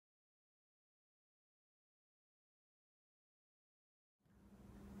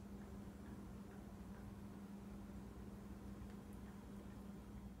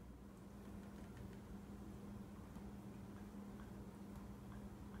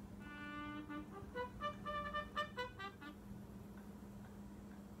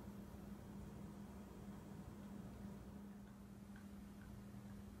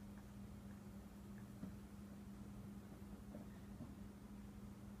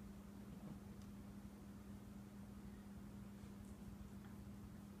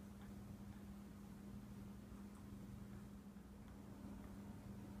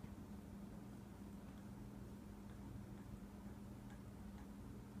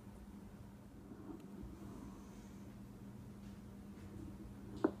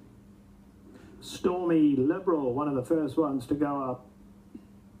Stormy Liberal, one of the first ones to go up.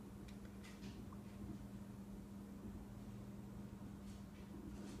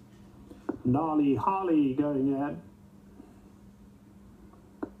 Gnarly Harley going in.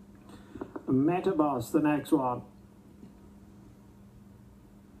 Metaboss, the next one.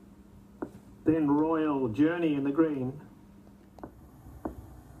 Then Royal Journey in the green.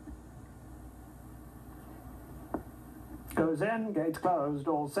 Goes in, gates closed,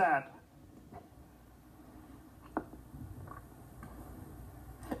 all set.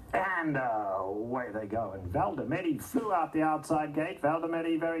 And away they go. And Valdemetti flew out the outside gate.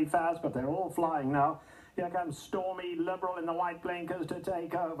 Valdemetti very fast, but they're all flying now. Here comes Stormy Liberal in the white blinkers to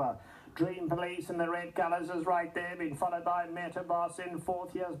take over. Dream Police in the red colours is right there, being followed by Metaboss in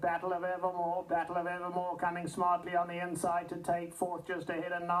fourth. Here's Battle of Evermore. Battle of Evermore coming smartly on the inside to take fourth, just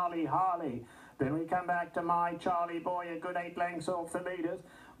ahead of Gnarly Harley. Then we come back to My Charlie Boy, a good 8 lengths off the leaders.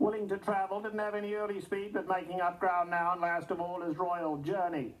 Willing to travel, didn't have any early speed, but making up ground now. And last of all is Royal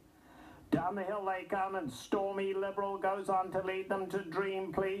Journey. Down the hill they come, and Stormy Liberal goes on to lead them to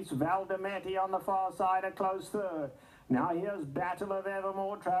Dream Police. Valdemetti on the far side, a close third. Now here's Battle of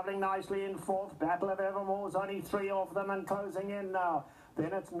Evermore travelling nicely in fourth. Battle of Evermore's only 3 off them and closing in now.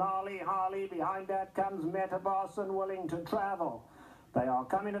 Then it's Gnarly Harley. Behind that comes Metaboss and Willing to Travel. They are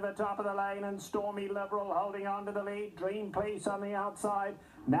coming to the top of the lane, and Stormy Liberal holding on to the lead. Dream Police on the outside.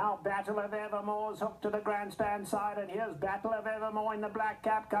 Now Battle of Evermore's hooked to the grandstand side, and here's Battle of Evermore in the black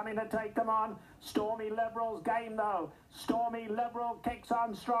cap coming to take them on. Stormy Liberal's game though. Stormy Liberal kicks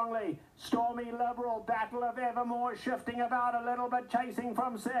on strongly. Stormy Liberal, Battle of Evermore shifting about a little bit, chasing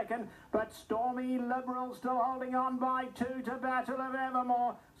from second, but Stormy Liberal still holding on by 2 to Battle of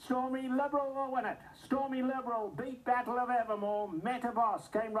Evermore. Stormy Liberal will win it. Stormy Liberal beat Battle of Evermore.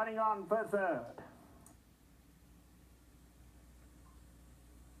 Metaboss came running on for third.